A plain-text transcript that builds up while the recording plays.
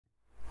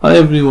Hi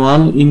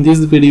everyone, in this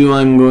video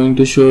I'm going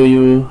to show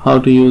you how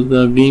to use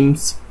the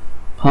GIMP's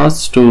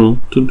path tool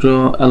to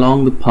draw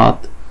along the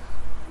path.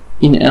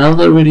 In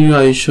another video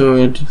I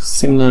showed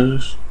similar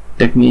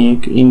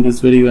technique. In this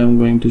video I'm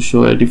going to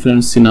show a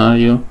different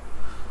scenario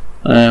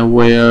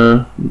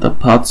where the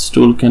path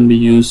tool can be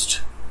used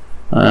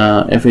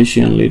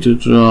efficiently to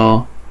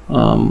draw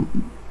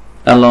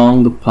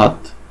along the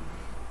path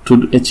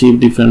to achieve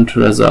different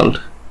result.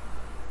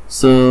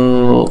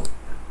 So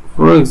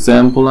for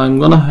example, I'm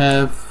gonna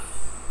have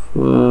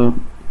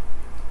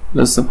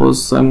let's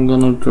suppose I'm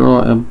gonna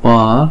draw a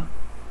bar.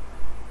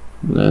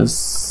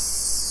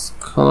 Let's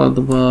color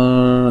the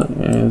bar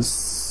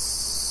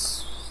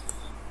as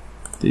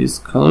this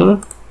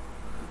color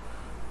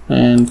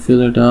and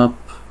fill it up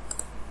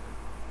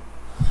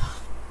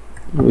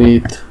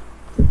with,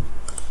 you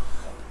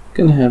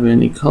can have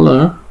any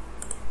color.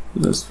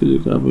 Let's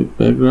fill it up with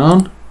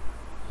background.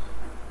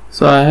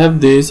 So I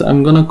have this.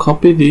 I'm gonna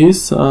copy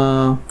this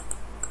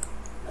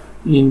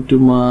into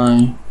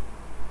my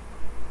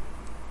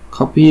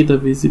copy the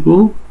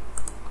visible,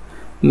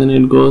 and then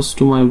it goes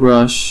to my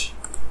brush.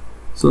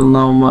 So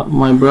now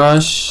my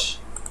brush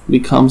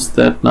becomes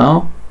that,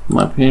 now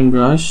my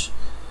paintbrush.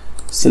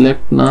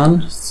 Select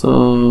none.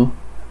 So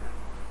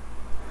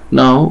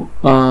now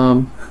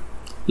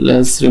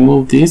let's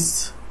remove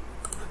this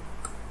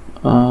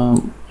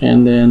and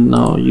then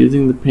now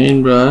using the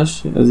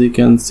paintbrush, as you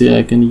can see,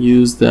 I can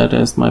use that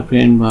as my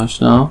paintbrush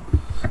now,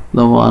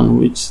 the one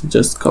which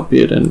just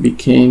copied and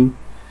became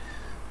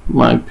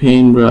my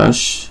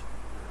paintbrush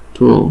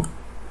tool.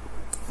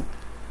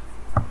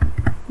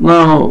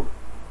 Now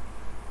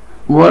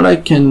what I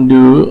can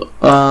do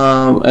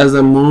as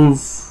I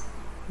move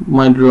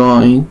my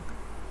drawing,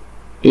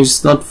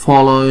 it's not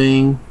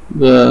following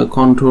the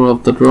contour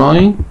of the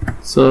drawing.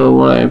 So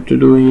what I have to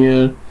do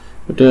here,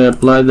 to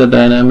apply the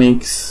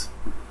dynamics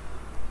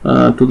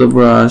to the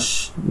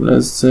brush.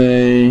 Let's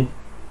say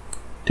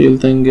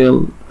tilt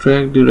angle,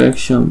 track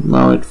direction.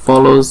 Now it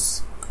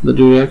follows the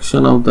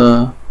direction of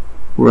the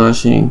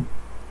brushing,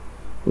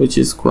 which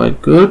is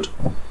quite good,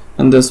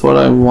 and that's what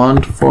I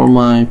want for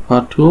my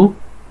path tool.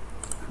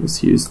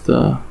 Let's use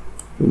the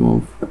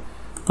remove.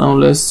 Now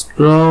let's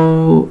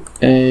draw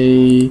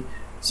a,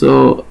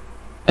 so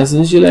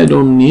essentially I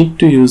don't need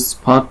to use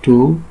path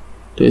tool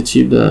to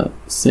achieve the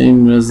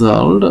same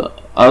result.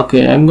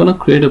 Okay, I'm gonna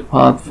create a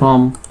path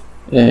from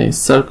a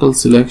circle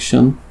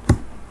selection.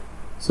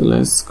 So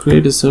let's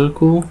create a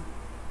circle,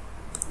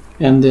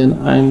 and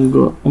then I'm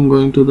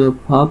going to the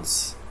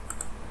paths,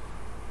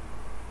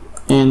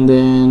 and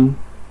then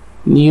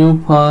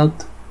new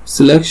path,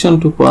 selection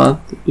to path.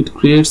 It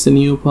creates a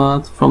new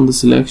path from the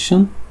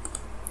selection.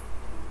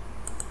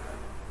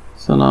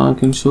 So now I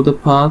can show the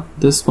path.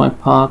 This is my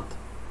path,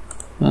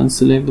 and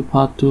select the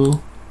path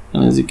tool,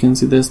 and as you can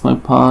see, there's my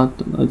path.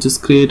 I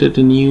just created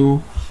a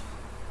new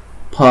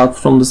path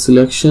from the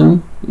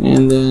selection,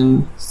 and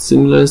then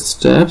similar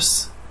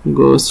steps,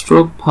 go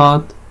stroke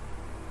path,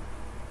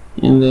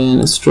 and then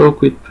a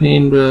stroke with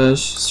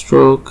paintbrush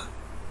stroke.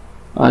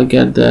 I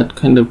get that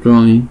kind of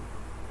drawing.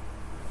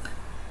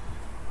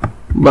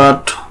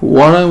 But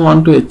what I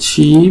want to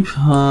achieve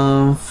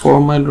for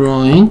my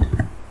drawing,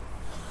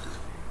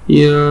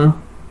 here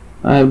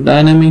I have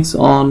dynamics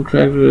on,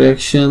 track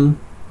direction,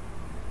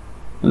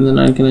 and then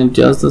I can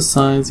adjust the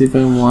size if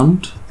I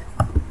want.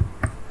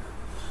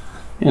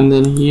 And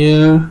then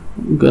here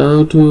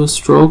go to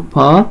stroke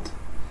path,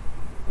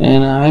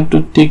 and I have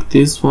to tick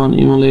this one,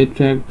 emulate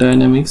track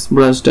dynamics,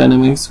 brush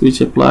dynamics, which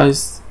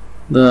applies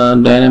the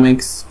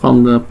dynamics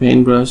from the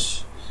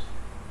paintbrush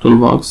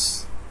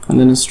toolbox, and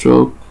then a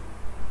stroke.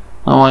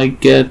 Now I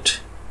get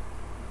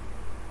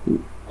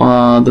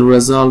the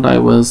result I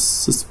was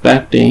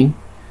suspecting.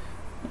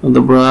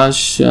 The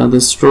brush,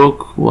 the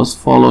stroke was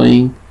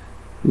following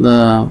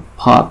the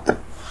path.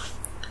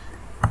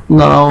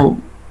 Now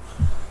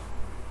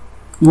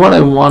what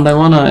I want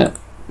to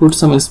put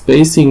some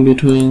spacing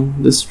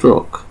between the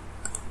stroke,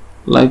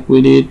 like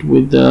we did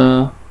with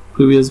the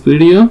previous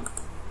video.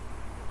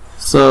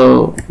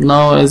 So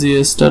now as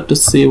you start to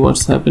see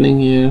what's happening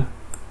here,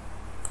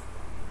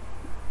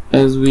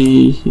 as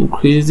we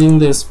increasing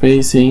the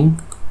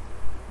spacing,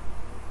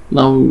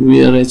 now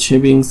we are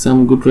achieving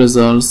some good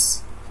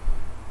results.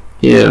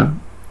 Here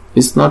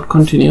it's not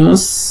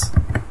continuous,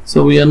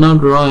 so we are now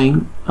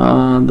drawing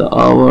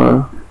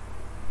our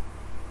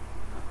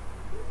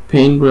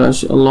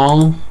paintbrush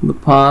along the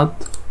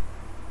path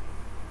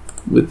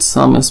with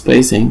some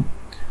spacing.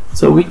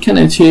 So we can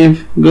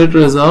achieve great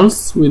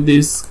results with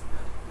this.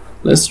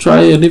 Let's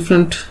try a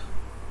different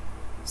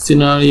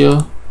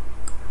scenario.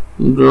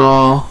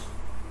 Draw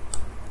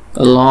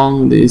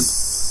along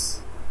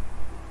this,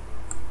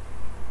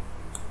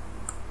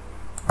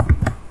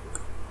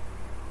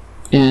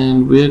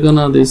 and we're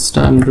gonna this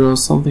time draw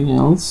something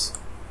else.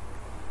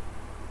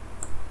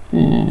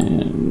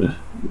 And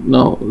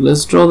now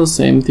let's draw the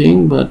same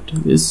thing, but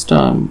this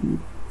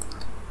time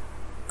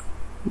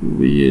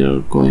we are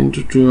going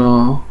to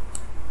draw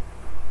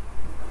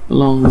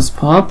along this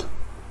path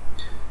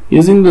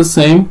using the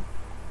same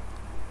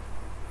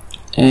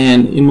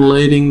and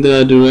emulating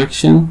the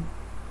direction,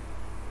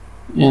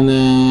 and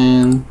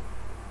then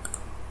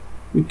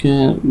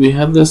we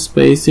have the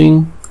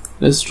spacing.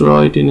 Let's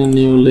draw it in a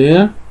new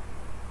layer,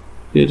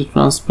 create a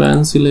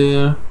transparency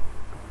layer,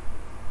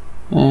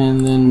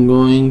 and then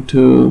going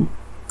to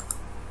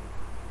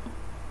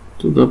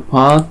the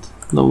path,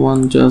 the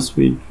one just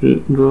we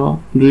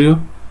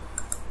drew,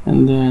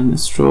 and then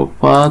stroke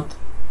path,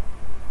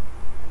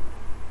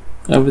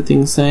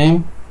 everything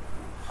same.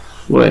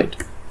 Great,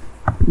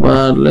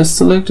 but let's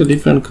select a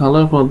different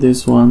color for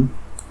this one,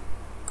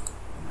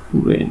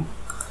 green.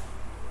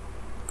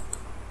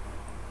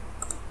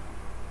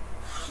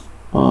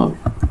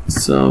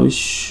 So we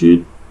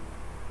should,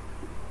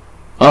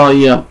 oh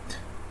yeah,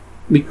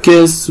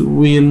 because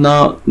we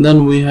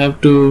then we have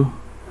to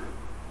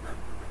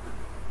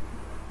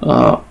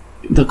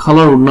the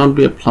color would not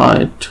be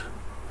applied,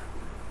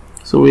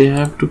 so we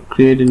have to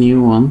create a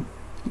new one.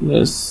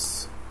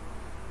 Let's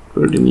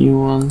create a new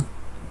one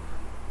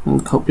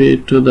and copy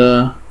it to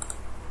the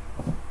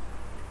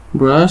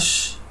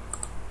brush.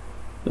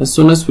 As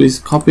soon as we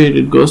copy it,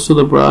 it goes to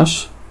the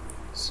brush,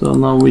 so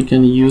now we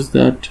can use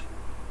that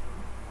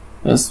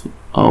as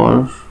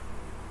our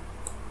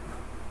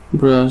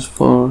brush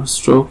for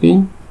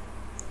stroking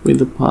with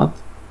the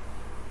path.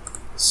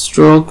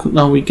 Stroke,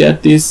 now we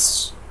get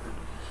this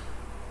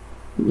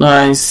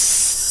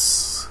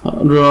nice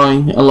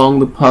drawing along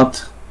the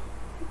path.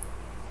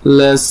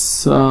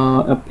 Let's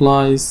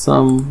apply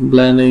some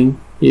blending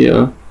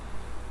here.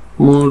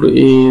 Mode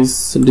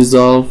is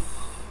dissolve,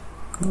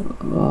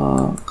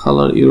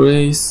 color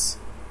erase,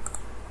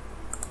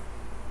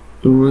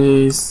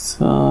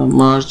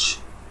 merge.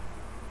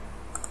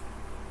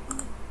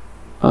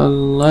 I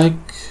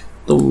like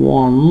the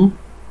one.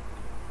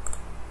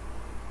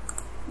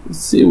 Let's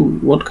see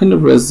what kind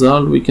of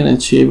result we can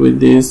achieve with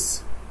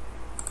this,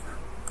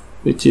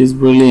 which is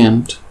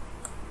brilliant.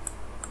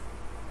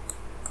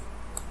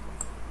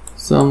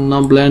 So I'm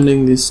now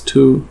blending these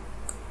two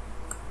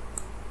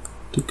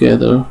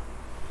together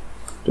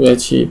to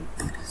achieve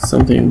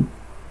something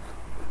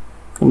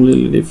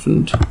completely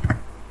different.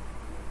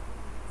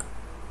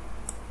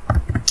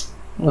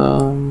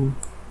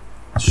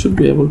 Should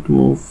be able to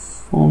move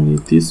only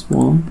this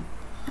one,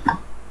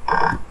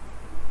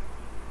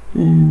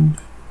 and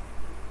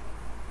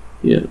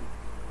yeah,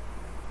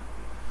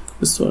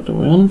 that's what I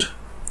want.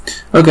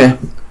 Okay,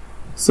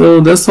 so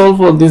that's all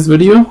for this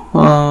video.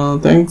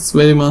 Thanks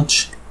very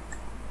much